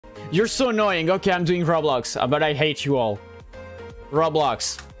You're so annoying. Okay, I'm doing Roblox, but I hate you all.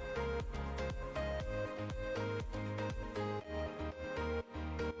 Roblox.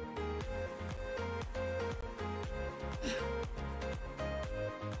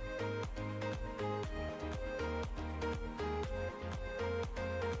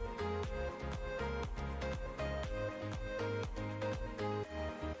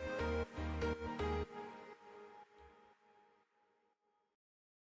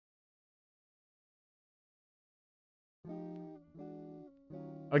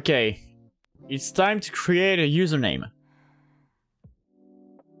 Okay, it's time to create a username.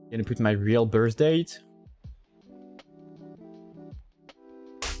 Gonna put my real birth date.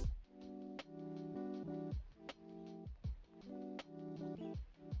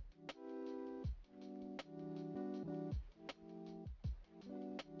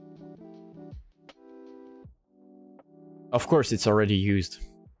 Of course it's already used.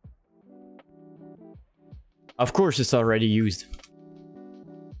 Of course it's already used.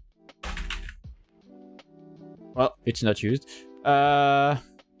 Well, it's not used. Let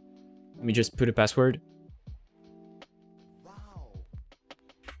me just put a password. Wow.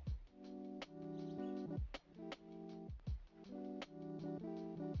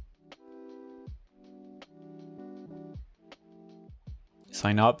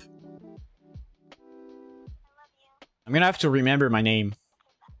 Sign up. I'm gonna have to remember my name.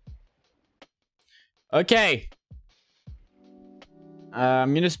 Okay.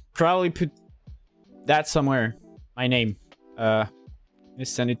 I'm gonna probably put that somewhere. My name. I'm gonna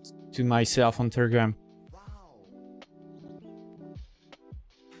send it to myself on Telegram.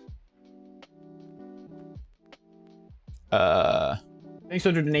 Wow. Thanks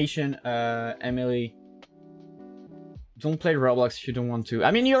for the donation, Emily. Don't play Roblox if you don't want to.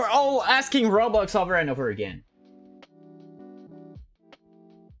 I mean, you're all asking Roblox over and over again.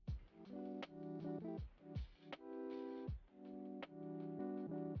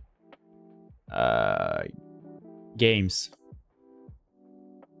 Games.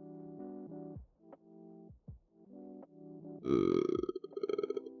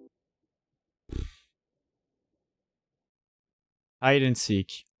 Hide and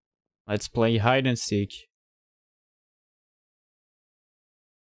seek. Let's play hide and seek.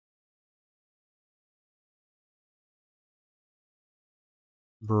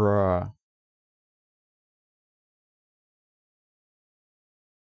 Bruh.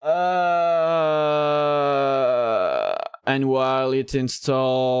 And while it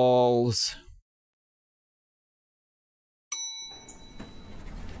installs...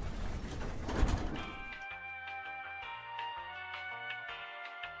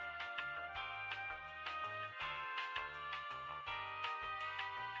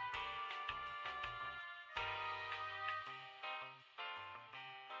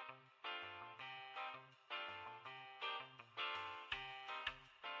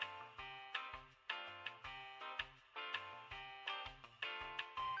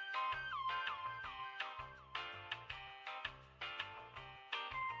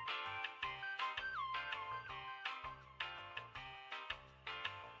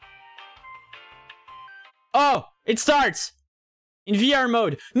 Oh, it starts in VR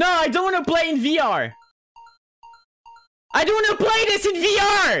mode. No, I don't want to play in VR. I don't want to play this in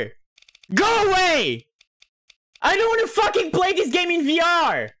VR. Go away. I don't want to fucking play this game in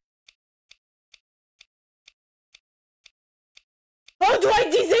VR. How do I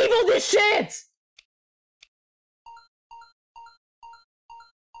disable this shit?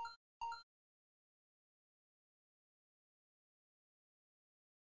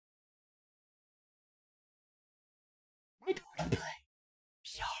 I don't want to play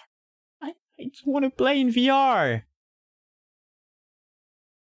VR. I just want to play in VR.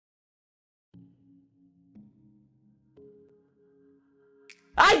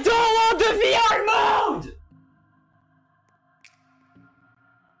 I don't want the VR mode!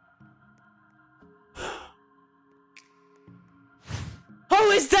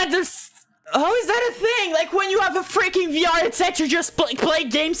 How is that a thing? Like when you have a freaking VR headset, you just play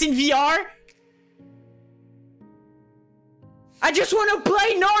games in VR? I just want to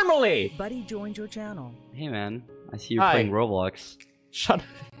play normally! Buddy joined your channel. Hey man, I see you Hi. playing Roblox. Shut the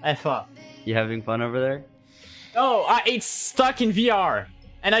F up. You having fun over there? No, it's stuck in VR.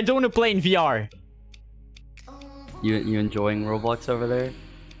 And I don't want to play in VR. You enjoying Roblox over there?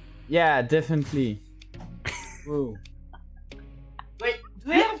 Yeah, definitely. Whoa. Wait,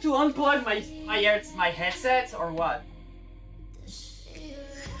 do I have to unplug my headset or what?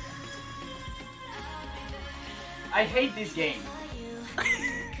 I hate this game.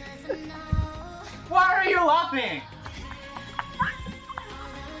 Why are you laughing?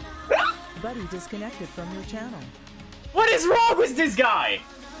 Buddy disconnected from your channel. What is wrong with this guy?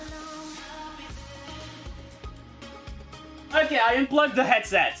 Okay, I unplugged the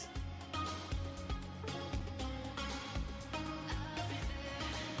headset.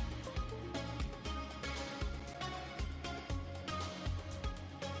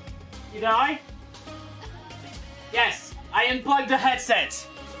 Did I? Yes, I unplugged the headset.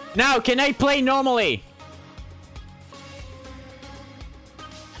 Now, can I play normally?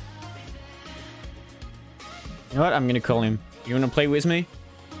 You know what? I'm gonna call him. You wanna play with me?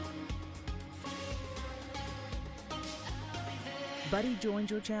 Buddy joined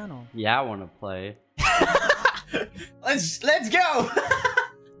your channel. Yeah, I want to play. Let's go.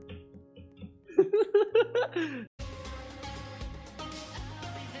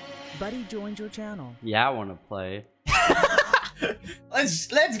 Buddy joined your channel. Yeah, I want to play. Let's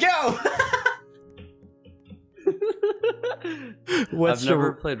go. I've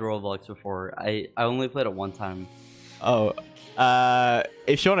never played Roblox before. I only played it one time. Oh,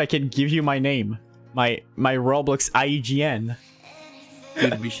 if you want, I can give you my name, my Roblox IGN.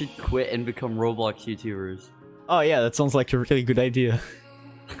 Dude, we should quit and become Roblox YouTubers. Oh yeah, that sounds like a really good idea.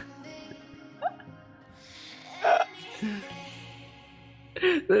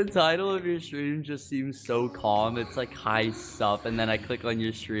 The title of your stream just seems so calm. It's like high stuff, and then I click on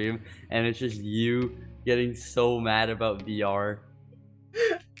your stream, and it's just you getting so mad about VR.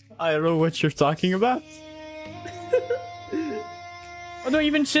 I don't know what you're talking about. Oh, don't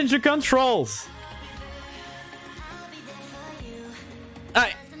even change the controls.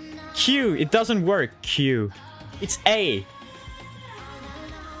 Q, it doesn't work. Q, it's A.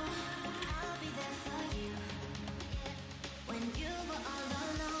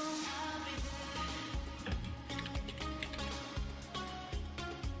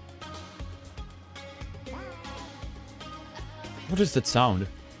 What is that sound?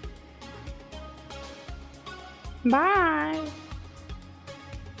 Bye.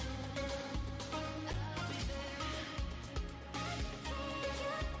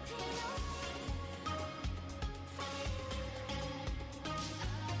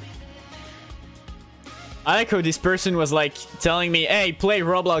 I like how this person was like telling me, hey, play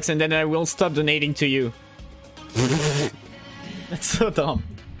Roblox and then I will stop donating to you. That's so dumb.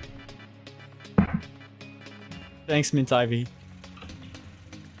 Thanks, Mint Ivy.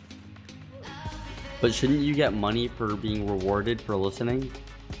 But shouldn't you get money for being rewarded for listening?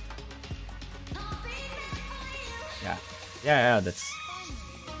 Yeah, that's...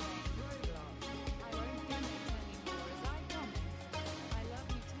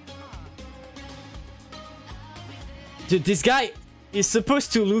 Dude, this guy is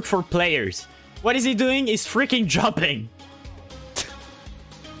supposed to look for players. What is he doing? He's freaking jumping.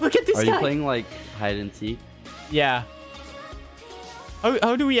 Look at this guy. Are you playing like hide and seek? Yeah.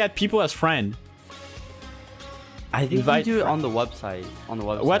 How do we add people as friend? I think Invite you do it friend. on the website.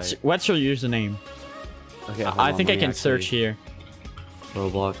 What's your username? Okay, I think I can search here.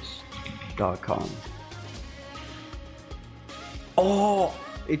 Roblox.com. Oh,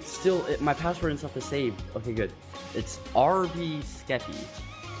 it's still my password and stuff is saved. Okay, good. It's RB Skeppy.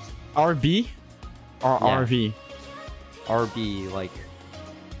 RB or Yeah. RV? RB like.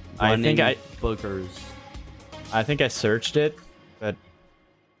 I think running boogers. I think I searched it, but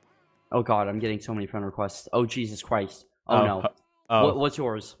Oh god, I'm getting so many friend requests. Oh Jesus Christ. Oh no. Oh. What's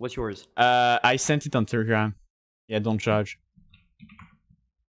yours? What's yours? I sent it on Telegram. Yeah, don't judge.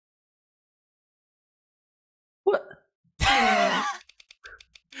 What?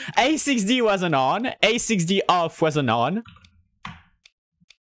 a6d wasn't on. a6d off wasn't on.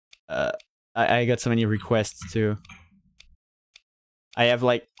 I got so many requests too. I have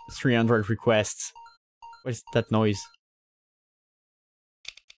like 300 requests. What is that noise?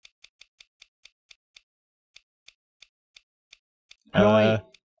 How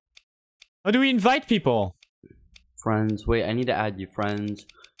do we invite people? Friends. Wait, I need to add you friends.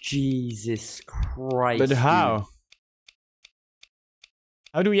 Jesus Christ. But how? Dude.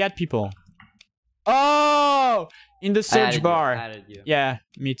 How do we add people? Oh! In the search bar. Added you. Yeah,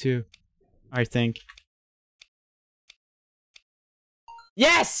 me too. I think.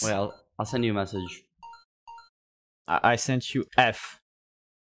 Yes! Wait, I'll send you a message. I sent you F.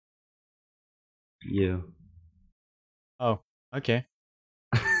 You. Oh, okay.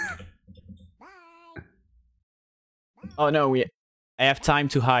 Oh no, I have time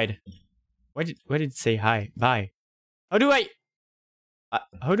to hide. Why did it say hi? Bye. How do I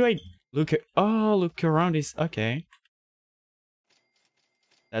look look around this? Okay.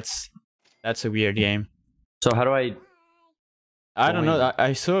 That's a weird game. So how do I I don't know. join?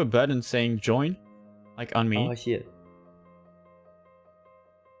 I saw a button saying join, like on me. Oh, I see it.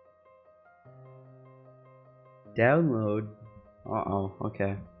 Download. Uh-oh,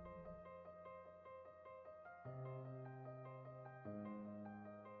 okay.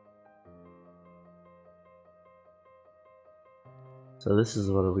 So this is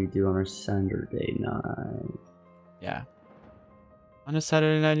what we do on our Saturday night. Yeah. On a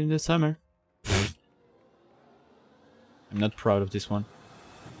Saturday night in the summer. I'm not proud of this one.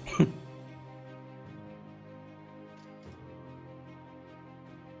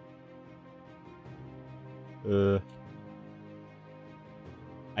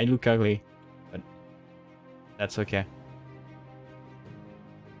 I look ugly, but that's okay.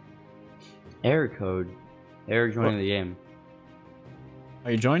 Error code. Error joining the game.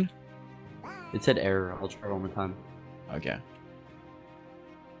 Are you joined? It said error. I'll try one more time. Okay.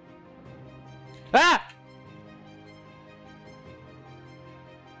 Ah!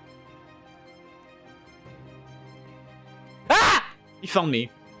 Ah! He found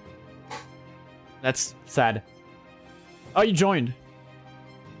me. That's sad. Oh, you joined.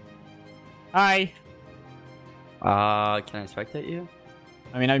 Hi. Can I spectate you?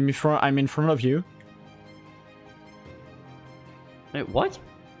 I mean, I'm in front of you. Wait, what?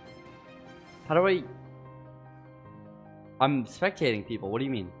 How do I... I'm spectating people, what do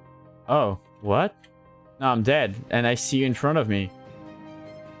you mean? Oh, what? No, I'm dead, and I see you in front of me.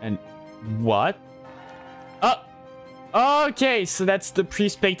 And what? Oh, okay, so that's the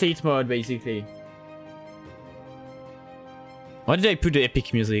pre-spectate mode, basically. Why did I put the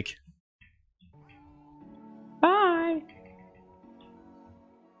epic music? Bye.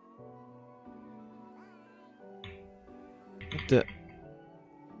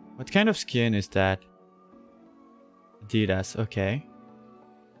 What kind of skin is that? Adidas, okay.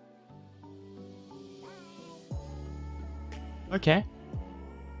 Okay.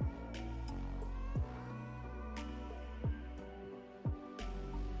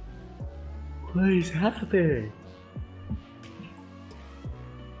 What is happening?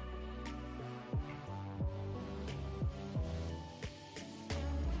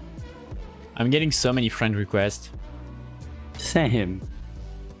 I'm getting so many friend requests. Same.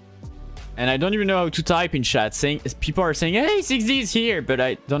 And I don't even know how to type in chat. People are saying, hey, 6D is here, but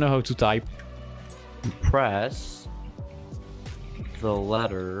I don't know how to type. Press the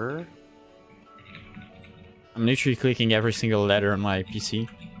letter. I'm literally clicking every single letter on my PC.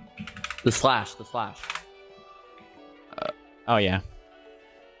 The slash. Oh yeah.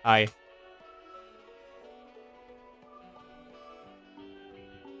 Hi.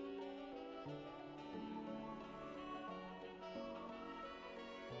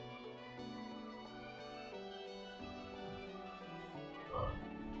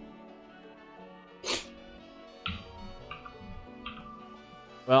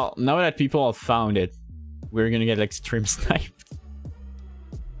 Well, now that people have found it, we're gonna get like stream sniped.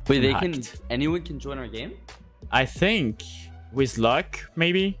 Wait, Hacked. anyone can join our game? I think with luck,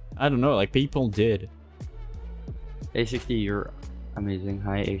 maybe. I don't know. Like people did. a6d, you're amazing.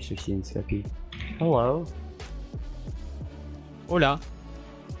 Hi, a6d and Skeppy. Hello. Hola.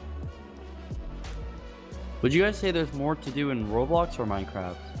 Would you guys say there's more to do in Roblox or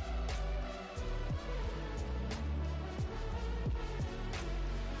Minecraft?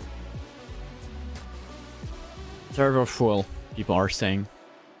 Server full. People are saying.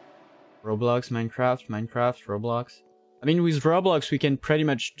 Roblox, Minecraft, Roblox. I mean, with Roblox, we can pretty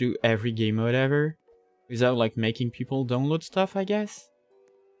much do every game mode ever without like making people download stuff, I guess.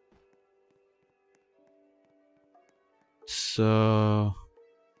 So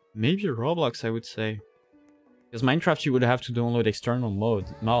maybe Roblox, I would say. Because Minecraft, you would have to download external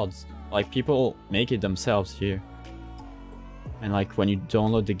mods. Like people make it themselves here. And like when you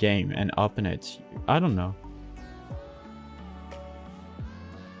download the game and open it, I don't know.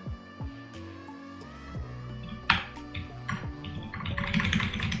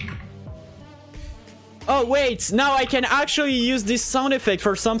 Oh wait, now I can actually use this sound effect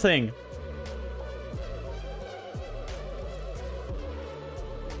for something.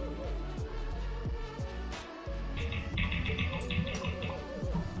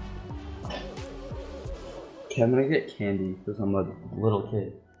 Okay, I'm gonna get candy because I'm a little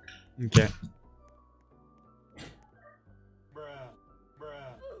kid. Okay.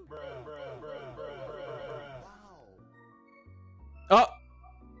 Oh!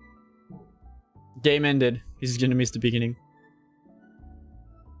 Game ended. He's gonna miss the beginning.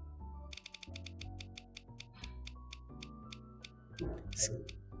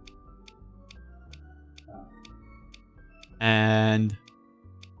 And...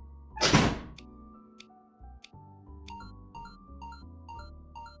 Did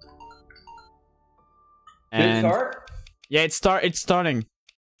it start? Yeah, it's starting.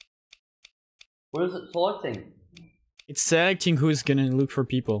 What is it selecting? It's selecting who's gonna look for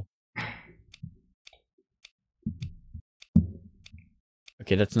people.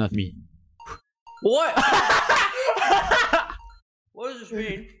 Okay, that's not me. What? What does this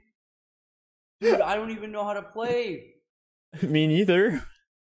mean? Dude, I don't even know how to play. Me neither.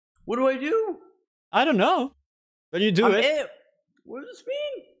 What do I do? I don't know. But you do I'm it. it. What does this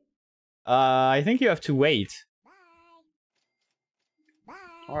mean? I think you have to wait.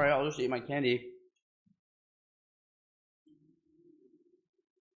 Alright, I'll just eat my candy.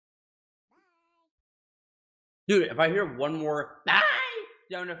 Dude, if I hear one more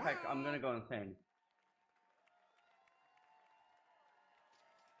sound effect, I'm gonna go insane.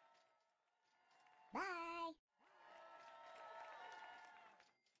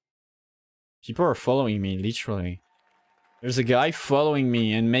 People are following me, literally. There's a guy following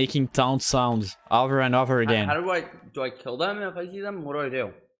me and making taunt sounds over and over again. How do I kill them if I see them? What do I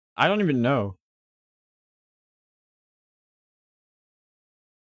do? I don't even know.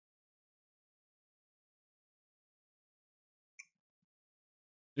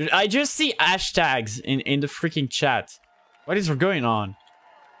 Dude, I just see hashtags in the freaking chat. What is going on?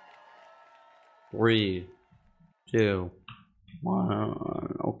 3, 2,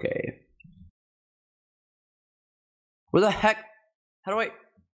 1. Okay. Where the heck? How do I?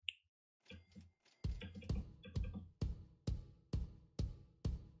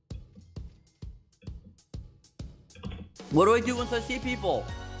 What do I do once I see people?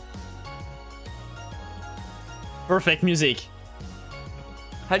 Perfect music.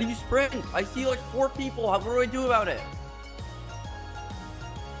 How do you sprint? I see like 4 people. What do I do about it?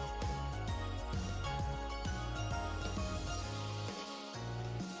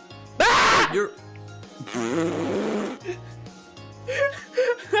 Ah! You're...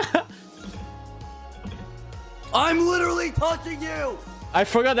 I'm literally touching you! I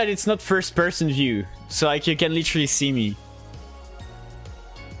forgot that it's not first person view, so like you can literally see me.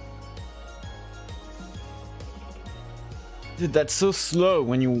 Dude, that's so slow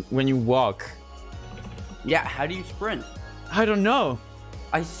when you walk. Yeah, how do you sprint? I don't know.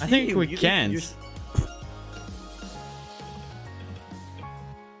 I see I think you. we You can't. you're-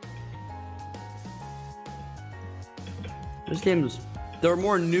 This game is... There are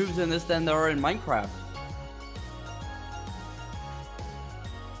more noobs in this than there are in Minecraft.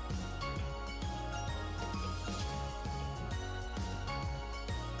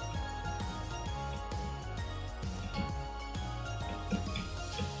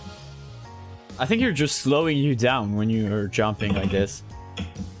 I think you're just slowing you down when you're jumping like this.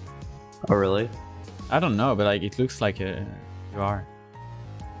 Oh, really? I don't know, but like it looks like you are.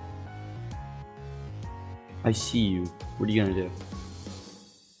 I see you. What are you gonna do?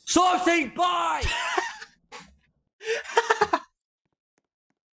 Stop saying bye!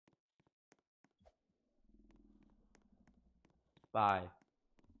 Bye.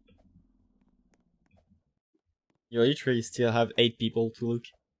 You literally still have 8 people to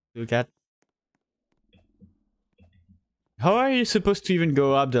look at. How are you supposed to even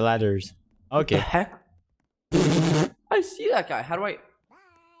go up the ladders? What the Okay. heck? I see that guy. How do I...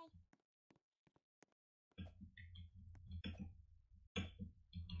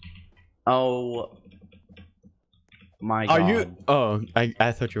 Oh my god. Are you? Oh,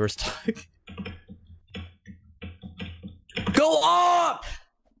 I thought you were stuck. Go up!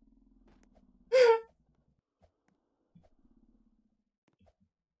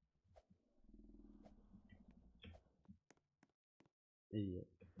 Idiot.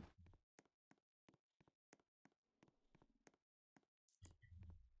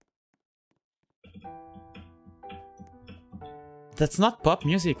 That's not pop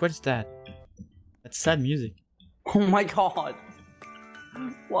music. What is that? That's sad music. Oh my god.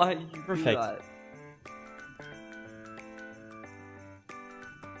 Why did you Perfect. do that?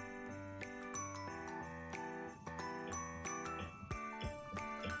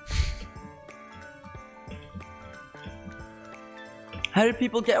 How did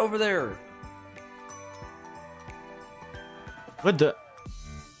people get over there? What the?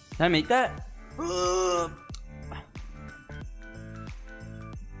 Can I make that?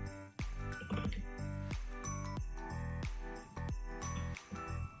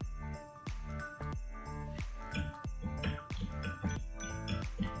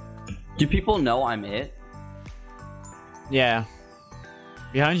 Do people know I'm it? Yeah.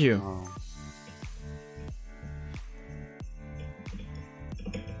 Behind you. Oh.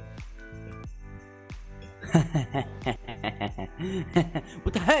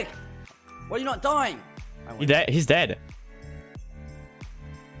 What the heck? Why are you not dying? He's dead.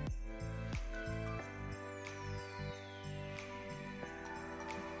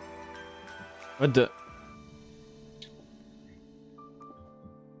 What the?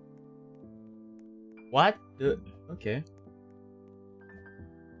 What? Okay.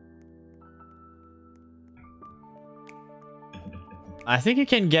 I think you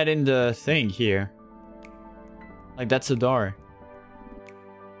can get in the thing here. Like, that's a door.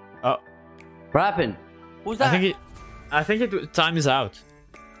 Oh. What happened? What was that? I think it time is out.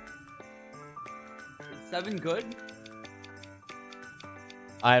 Is 7 good?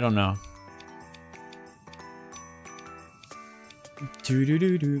 I don't know. Do do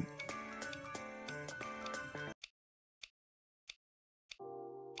do do.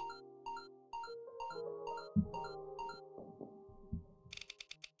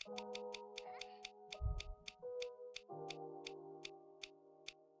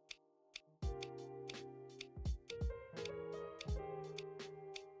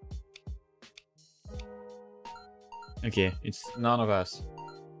 Okay, it's none of us.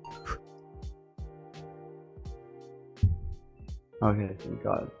 Okay, thank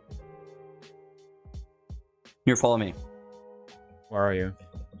God. Here, follow me. Where are you?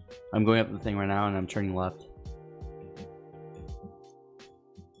 I'm going up the thing right now and I'm turning left.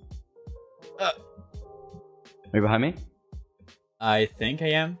 Are you behind me? I think I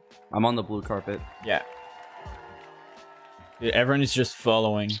am. I'm on the blue carpet. Yeah. Dude, everyone is just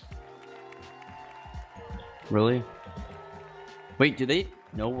following. Really? Wait, do they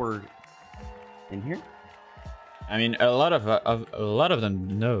know we're in here? I mean, a lot of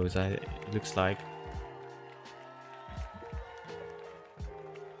them knows. It looks like.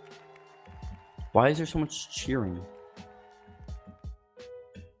 Why is there so much cheering?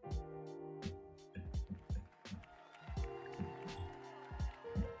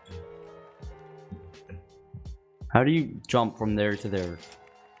 How do you jump from there to there?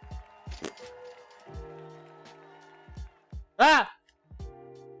 Ah!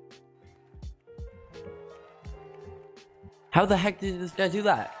 How the heck did this guy do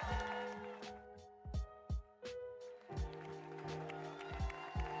that?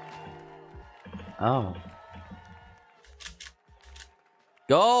 Oh.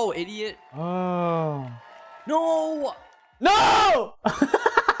 Go, idiot! Oh. No! No!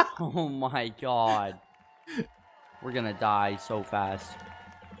 Oh my God. We're gonna die so fast.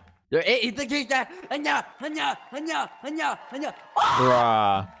 There is the case there! Anya! Anya! Anya! Anya! Anya!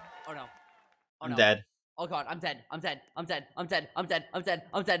 Bruh. Oh no. Oh I'm no. dead. Oh God, I'm dead. I'm dead. I'm dead. I'm dead. I'm dead. I'm dead.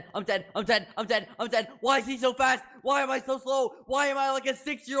 I'm dead. I'm dead. I'm dead. I'm dead. I'm dead. Why is he so fast? Why am I so slow? Why am I like a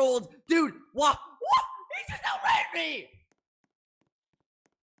 6-year-old? Dude, what? What? He just outran me!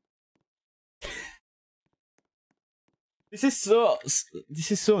 This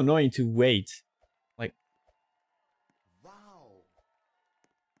is so annoying to wait. Like, Wow.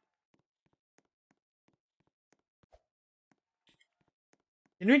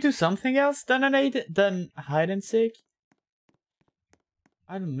 can we do something else than hide and seek?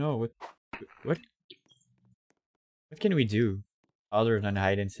 I don't know what can we do other than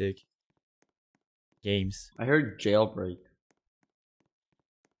hide and seek? Games. I heard jailbreak.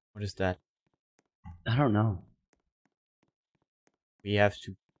 What is that? I don't know. We have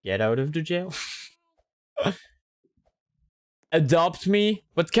to get out of the jail? Adopt me?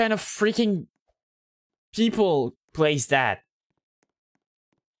 What kind of freaking people plays that?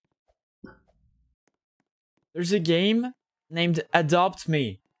 There's a game named Adopt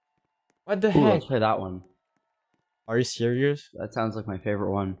Me. What the Ooh, heck? let's play that one. Are you serious? That sounds like my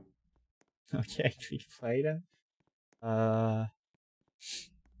favorite one. Okay, we play them.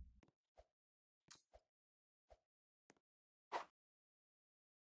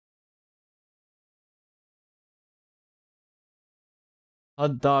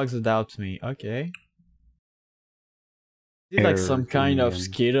 Hot dogs adopt me. Okay. Is it like some kind of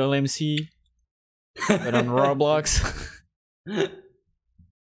Skittle MC? But on Roblox?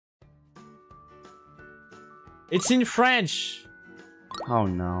 It's in French! Oh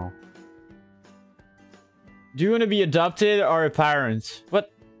no. Do you want to be adopted or a parent?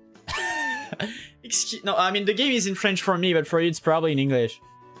 What? No, I mean the game is in French for me, but for you it's probably in English.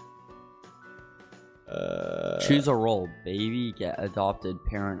 Choose a role. Baby, get adopted.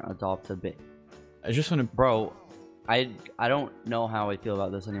 Parent, adopted. I just want to... Bro, I don't know how I feel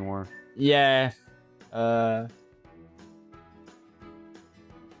about this anymore. Yeah.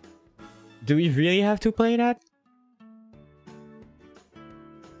 Do we really have to play that?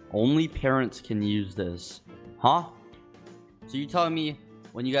 Only parents can use this. Huh? So you telling me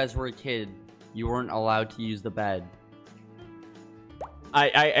when you guys were a kid, you weren't allowed to use the bed?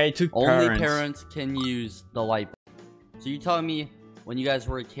 I took Only parents can use the light bulb. So you telling me when you guys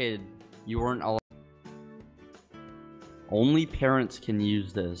were a kid, you weren't allowed... Only parents can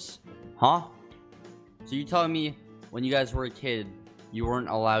use this. Huh? So you telling me when you guys were a kid, you weren't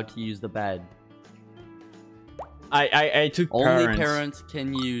allowed to use the bed? I took Only parents. parents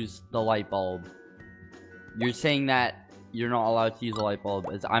can use the light bulb. You're saying that you're not allowed to use a light bulb.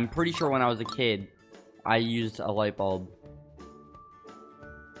 As I'm pretty sure when I was a kid, I used a light bulb.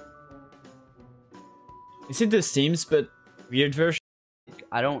 Is it the Sims but weird version?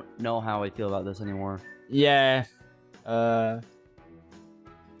 I don't know how I feel about this anymore. Yeah.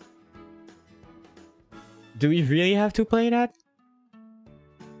 Do we really have to play that?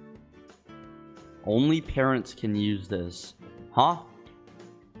 Only parents can use this. Huh?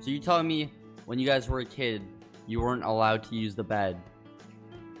 So you telling me when you guys were a kid, you weren't allowed to use the bed?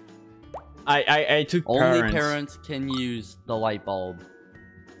 I took Only parents. parents can use the light bulb.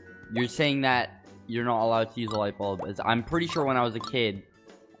 You're saying that you're not allowed to use a light bulb. As I'm pretty sure when I was a kid,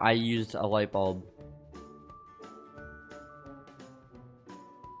 I used a light bulb.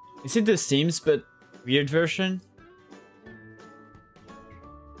 Is it the Sims but weird version?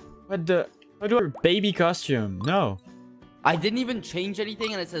 What the? How do I baby costume? No. I didn't even change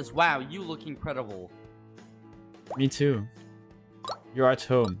anything and it says, wow, you look incredible. Me too. You're at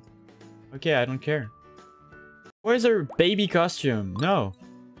home. Okay, I don't care. Where's our baby costume? No.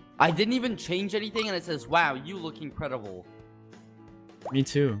 I didn't even change anything and it says, wow, you look incredible. Me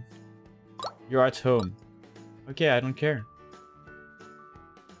too. You're at home. Okay, I don't care.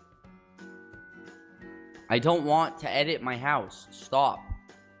 I don't want to edit my house. Stop.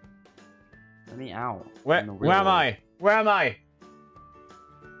 Let me out. Where am I? Where am I?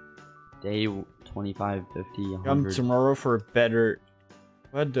 Day 25, 50, Come 100. tomorrow for better.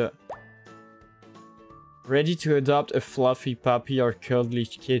 What the? Ready to adopt a fluffy puppy or cuddly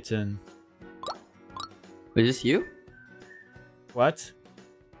kitten? Is this you? What?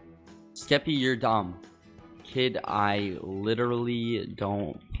 Skeppy, you're dumb. Kid, I literally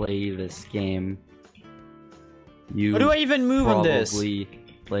don't play this game. You How do I even move on this? probably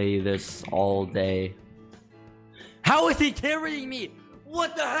play this all day. How is he carrying me?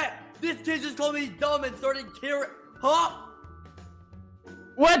 What the heck? This kid just called me dumb and started carrying. Huh?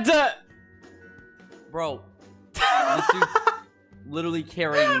 What the? Bro, this dude's literally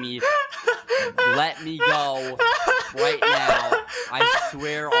carrying me. Let me go right now. I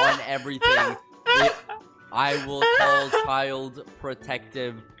swear on everything. I will call Child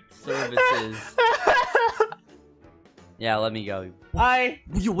Protective Services. Yeah, let me go.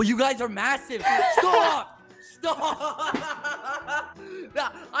 You guys are massive. Stop! Stop!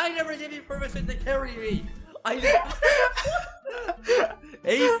 Nah, I never gave you permission to carry me.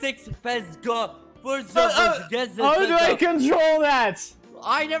 A6 Fezga. How do I control that?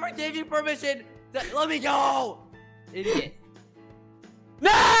 I never gave you permission. Let me go. Idiot.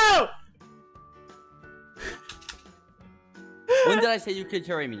 No! When did I say you could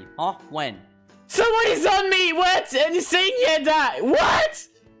carry me? Huh? When? Someone is on me! What? And he's saying he had that. What?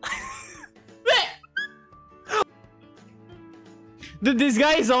 This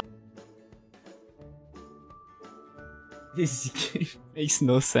guy is on. This game makes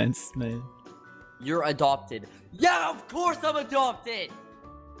no sense, man. You're adopted. Yeah, of course I'm adopted.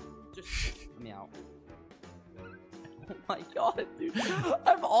 Just let me out. Oh my god, dude.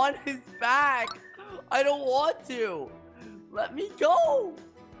 I'm on his back. I don't want to. Let me go.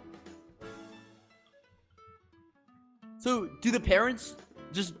 So, do the parents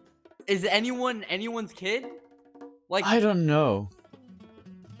just... Is anyone anyone's kid? Like... I don't know.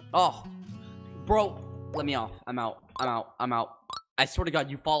 Oh. Bro, let me off. I'm out. I'm out. I'm out. I swear to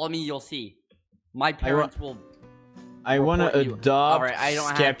God, you follow me, you'll see. My parents will... I want to adopt Alright, I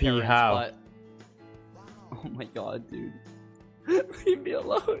don't have Skeppy. parents, How? but... Oh my god, dude. Leave me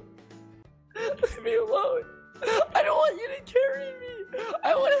alone. Leave me alone. I don't want you to carry me.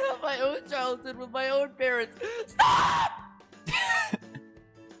 I want to have my own childhood with my own parents. Stop!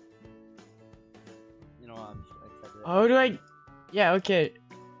 You know what? I'm just accept it. How do I... Yeah, okay.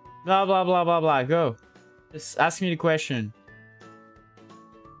 Blah, blah, blah, blah, blah. Go. Just ask me the question.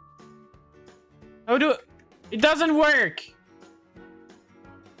 How do... It doesn't work!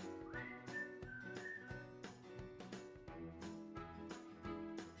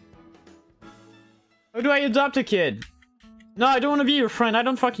 How do I adopt a kid? No, I don't want to be your friend. I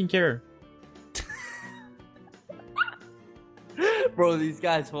don't fucking care. Bro, these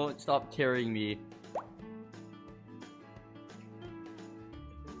guys won't stop carrying me.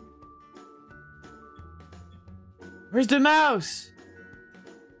 Where's the mouse?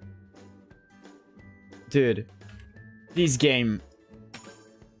 Dude. This game.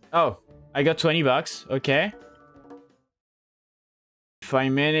 Oh, I got 20 bucks. Okay. If I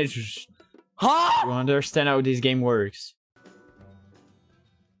manage Huh? to understand how this game works.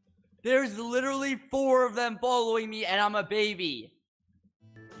 There's literally 4 of them following me and I'm a baby.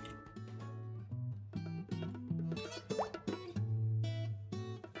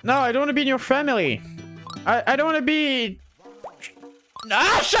 No, I don't want to be in your family. I don't want to be...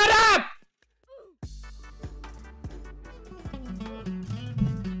 Ah, shut up!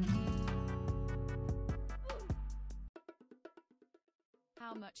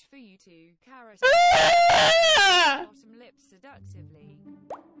 How much for you two? Carrot Ah! bottom lip seductively.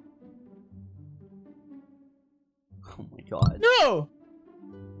 Oh my god. No!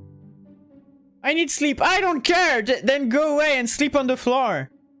 I need sleep. I don't care. Then go away and sleep on the floor.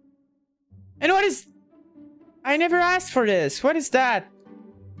 And what is... I never asked for this. What is that?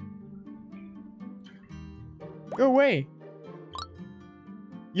 Go away.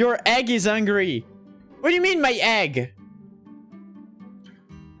 Your egg is hungry. What do you mean my egg?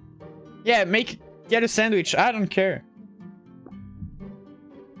 Yeah, get a sandwich. I don't care.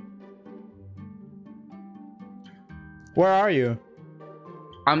 Where are you?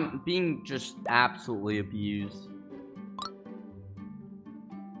 I'm being just absolutely abused.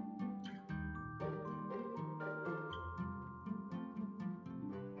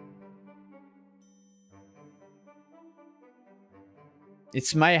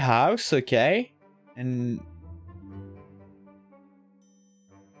 It's my house, okay? And...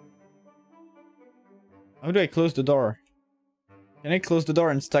 how do I close the door? Can I close the door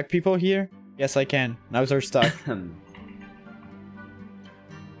and stuck people here? Yes, I can. Now they're stuck.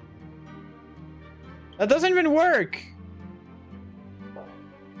 That doesn't even work!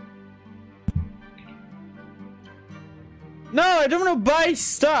 No, I don't want to buy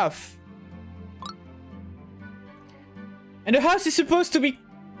stuff! And the house is supposed to be...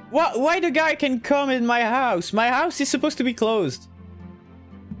 Why the guy can come in my house? My house is supposed to be closed.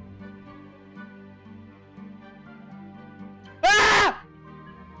 Ah!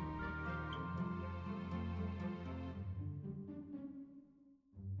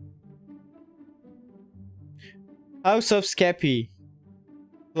 House of Skeppy.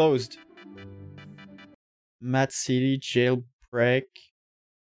 Closed. Matt City jailbreak.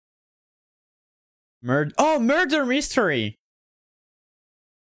 Murder mystery.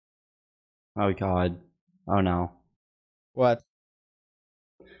 Oh god. Oh no. What?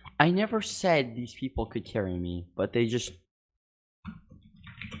 I never said these people could carry me, but they just...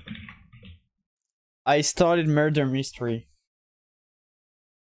 I started murder mystery.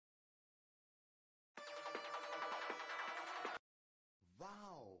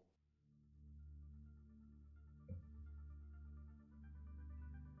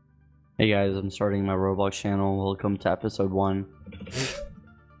 Hey guys, I'm starting my Roblox channel. Welcome to episode 1.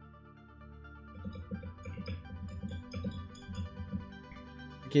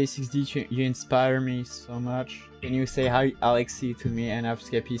 Okay, a6d, you inspire me so much. Can you say hi, Alexi, to me, and have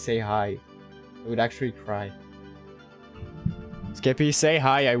Skeppy say hi? I would actually cry. Skeppy, say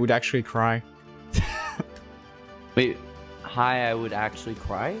hi, I would actually cry. Wait, hi, I would actually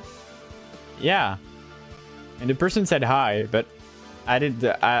cry? Yeah. And the person said hi, but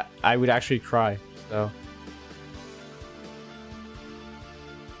I would actually cry, so...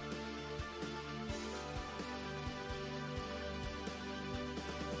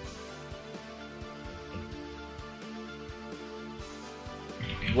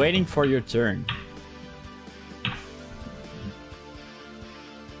 Waiting for your turn.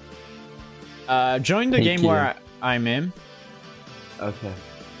 Join the game where I'm in. Okay.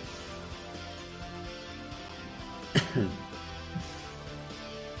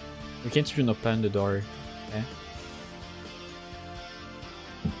 We can't even open the door. Okay.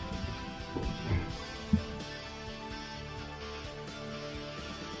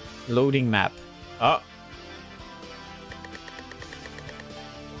 Loading map. Oh.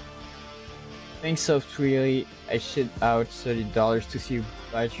 Thanks so really. I shit out $30 to see you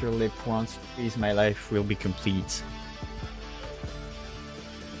bite your lip once. Please, my life will be complete.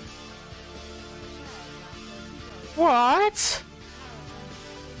 What?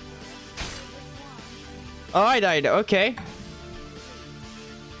 Oh, I died. Okay.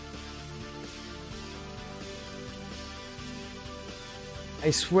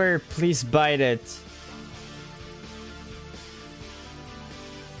 I swear, please bite it.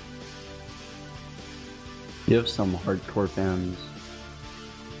 You have some hardcore fans.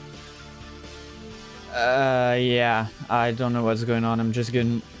 Yeah. I don't know what's going on. I'm just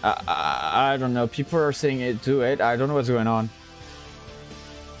gonna... I don't know. People are saying it, do it. I don't know what's going on.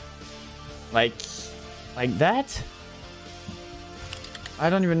 Like that? I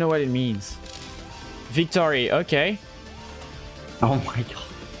don't even know what it means. Victory, okay. Oh my god.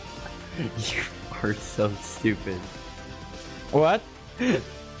 You are so stupid. What?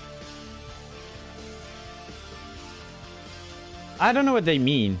 I don't know what they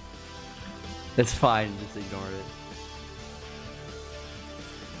mean. It's fine, just ignore it.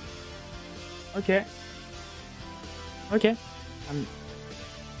 Okay. Okay.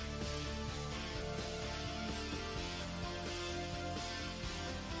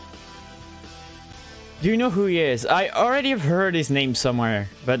 Do you know who he is? I already have heard his name somewhere,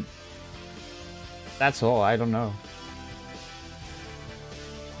 but that's all. I don't know.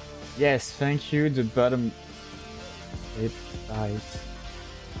 Yes, thank you. The bottom lip bite.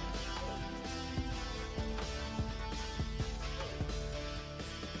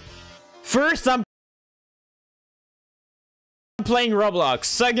 First, I'm playing Roblox.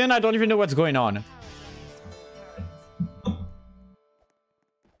 Second, I don't even know what's going on.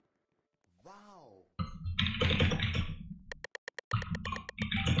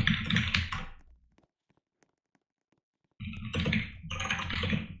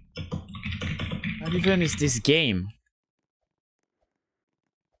 What even is this game?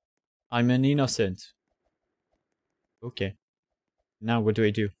 I'm an innocent. Okay. Now what do?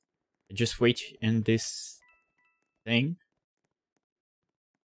 I just wait in this thing?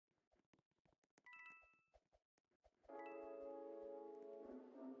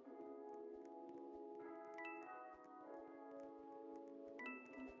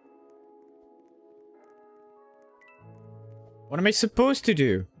 What am I supposed to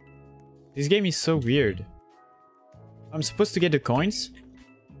do? This game is so weird. I'm supposed to get the coins?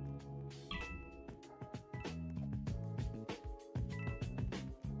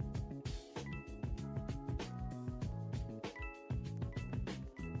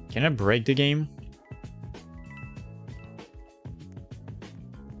 Can I break the game?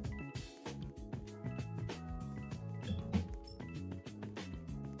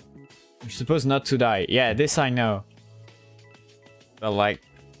 You're supposed not to die. Yeah, this I know. But like...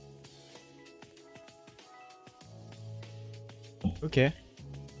 Okay.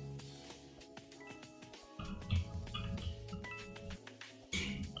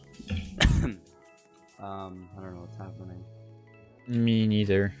 I don't know what's happening. Me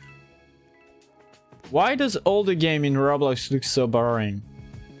neither. Why does all the game in Roblox look so boring?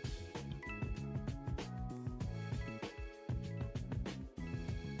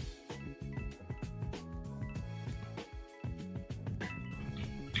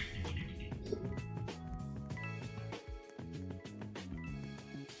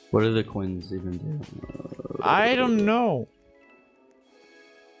 What do the coins even do? I don't know.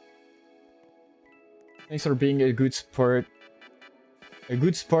 Thanks for being a good sport. A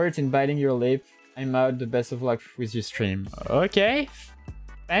good sport in biting your lip. I'm out. The best of luck with your stream. Okay.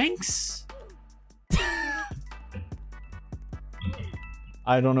 Thanks.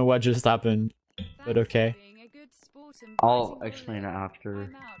 I don't know what just happened, but okay. I'll explain it after.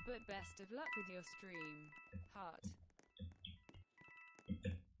 I'm out, but best of luck with your stream. Heart.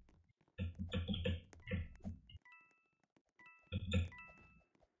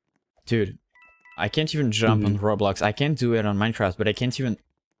 Dude, I can't even jump on Roblox. I can't do it on Minecraft, but I can't even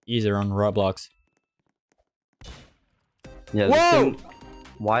either on Roblox. Yeah. Whoa!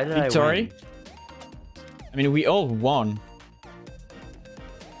 Why did Victory? I win? I mean, we all won.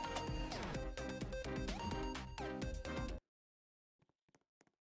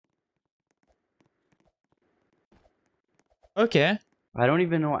 Okay. I don't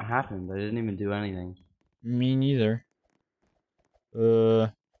even know what happened. I didn't even do anything. Me neither.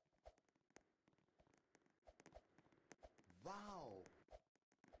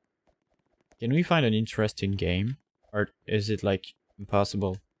 Can we find an interesting game? Or is it like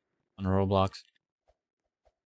impossible on Roblox?